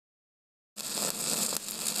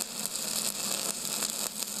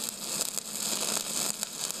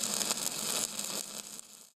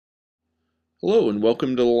Hello and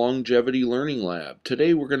welcome to the Longevity Learning Lab.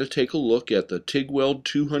 Today we're going to take a look at the Tig Weld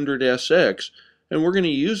 200SX and we're going to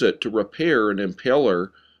use it to repair an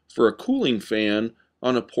impeller for a cooling fan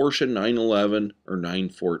on a Porsche 911 or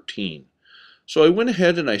 914. So I went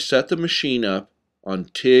ahead and I set the machine up on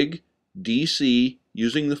Tig DC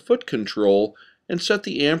using the foot control and set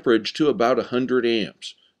the amperage to about 100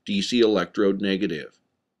 amps, DC electrode negative.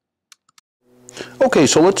 Okay,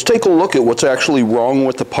 so let's take a look at what's actually wrong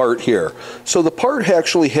with the part here. So the part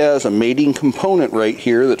actually has a mating component right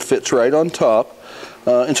here that fits right on top.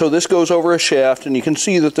 And so this goes over a shaft, and you can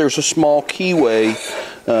see that there's a small keyway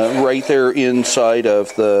right there inside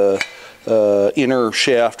of the inner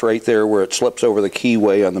shaft right there where it slips over the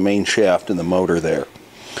keyway on the main shaft in the motor there.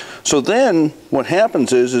 So then what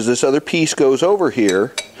happens is this other piece goes over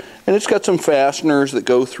here, and it's got some fasteners that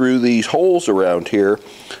go through these holes around here.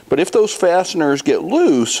 But if those fasteners get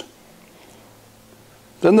loose,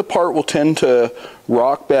 then the part will tend to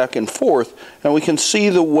rock back and forth, and we can see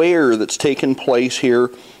the wear that's taken place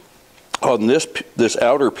here on this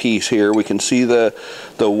outer piece here. We can see the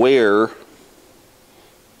wear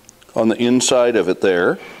on the inside of it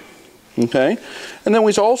there. Okay, and then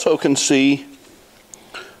we also can see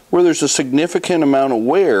where there's a significant amount of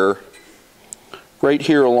wear right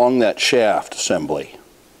here along that shaft assembly.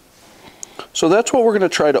 So that's what we're going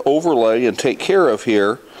to try to overlay and take care of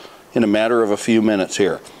here in a matter of a few minutes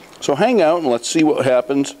here. So hang out and let's see what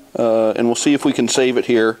happens, and we'll see if we can save it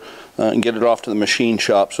here and get it off to the machine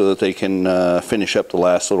shop so that they can finish up the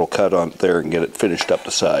last little cut on it there and get it finished up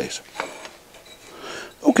to size.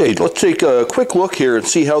 Okay, let's take a quick look here and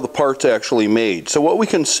see how the part's actually made. So what we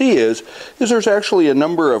can see is there's actually a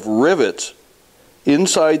number of rivets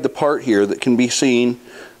inside the part here that can be seen,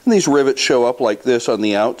 and these rivets show up like this on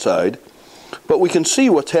the outside. But we can see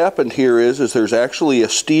what's happened here is there's actually a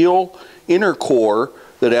steel inner core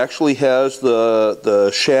that actually has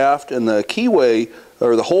the shaft and the keyway,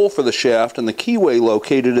 or the hole for the shaft and the keyway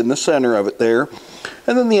located in the center of it there.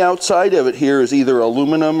 And then the outside of it here is either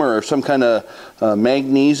aluminum or some kind of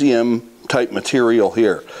magnesium type material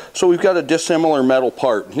here. So we've got a dissimilar metal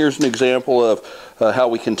part. And here's an example of how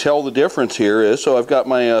we can tell the difference here is, so I've got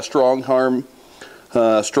my strong arm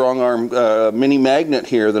mini magnet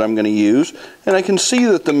here that I'm going to use, and I can see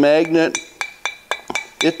that the magnet,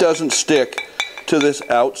 it doesn't stick to this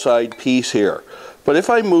outside piece here. But if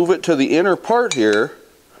I move it to the inner part here,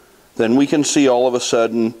 then we can see all of a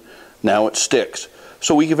sudden now it sticks.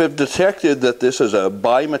 So we have detected that this is a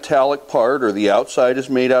bimetallic part, or the outside is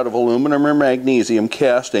made out of aluminum or magnesium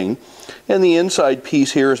casting, and the inside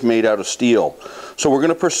piece here is made out of steel. So we're going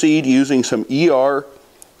to proceed using some ER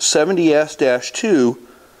 70S-2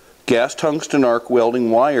 gas tungsten arc welding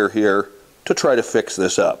wire here to try to fix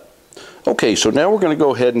this up. Okay, so now we're going to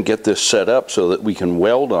go ahead and get this set up so that we can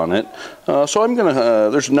weld on it. So I'm going to,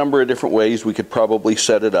 there's a number of different ways we could probably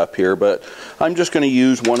set it up here, but I'm just going to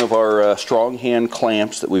use one of our strong hand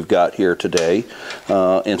clamps that we've got here today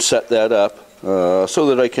and set that up so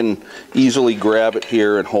that I can easily grab it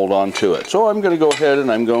here and hold on to it. So I'm going to go ahead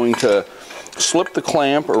and I'm going to slip the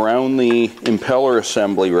clamp around the impeller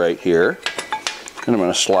assembly right here, and I'm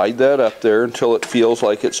going to slide that up there until it feels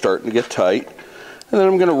like it's starting to get tight. And then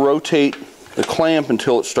I'm going to rotate the clamp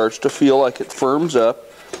until it starts to feel like it firms up.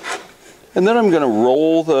 And then I'm going to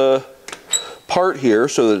roll the part here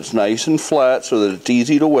so that it's nice and flat so that it's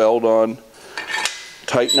easy to weld on.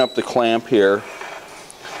 Tighten up the clamp here.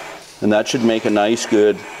 And that should make a nice,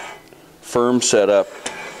 good, firm setup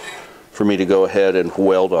for me to go ahead and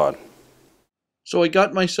weld on. So I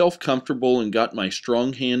got myself comfortable and got my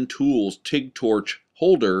strong hand tools TIG torch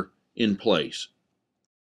holder in place.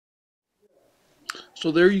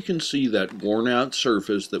 So there you can see that worn out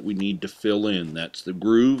surface that we need to fill in. That's the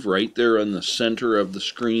groove right there in the center of the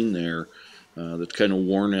screen there that's kind of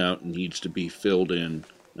worn out and needs to be filled in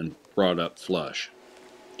and brought up flush.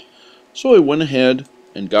 So I went ahead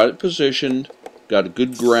and got it positioned, got a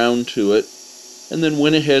good ground to it, and then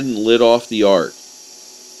went ahead and lit off the arc,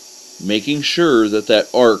 making sure that that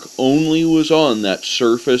arc only was on that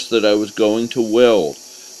surface that I was going to weld.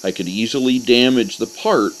 I could easily damage the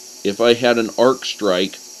part if I had an arc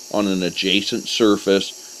strike on an adjacent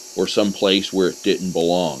surface or some place where it didn't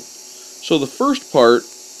belong. So the first part,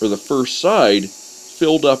 or the first side,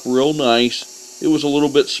 filled up real nice. It was a little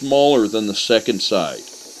bit smaller than the second side.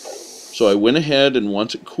 So I went ahead, and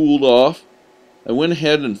once it cooled off, I went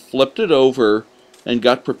ahead and flipped it over and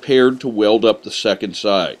got prepared to weld up the second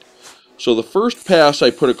side. So the first pass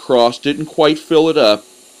I put across didn't quite fill it up,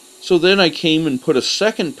 so then I came and put a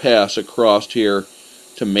second pass across here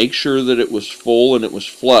to make sure that it was full and it was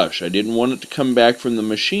flush. I didn't want it to come back from the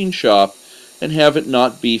machine shop and have it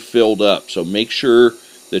not be filled up. So make sure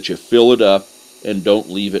that you fill it up and don't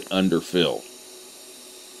leave it underfilled.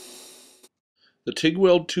 The Tig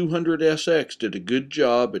Weld 200SX did a good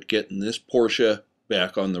job at getting this Porsche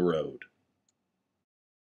back on the road.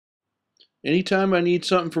 Anytime I need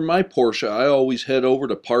something for my Porsche, I always head over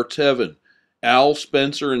to Parts Heaven. Al,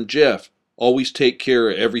 Spencer, and Jeff always take care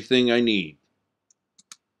of everything I need.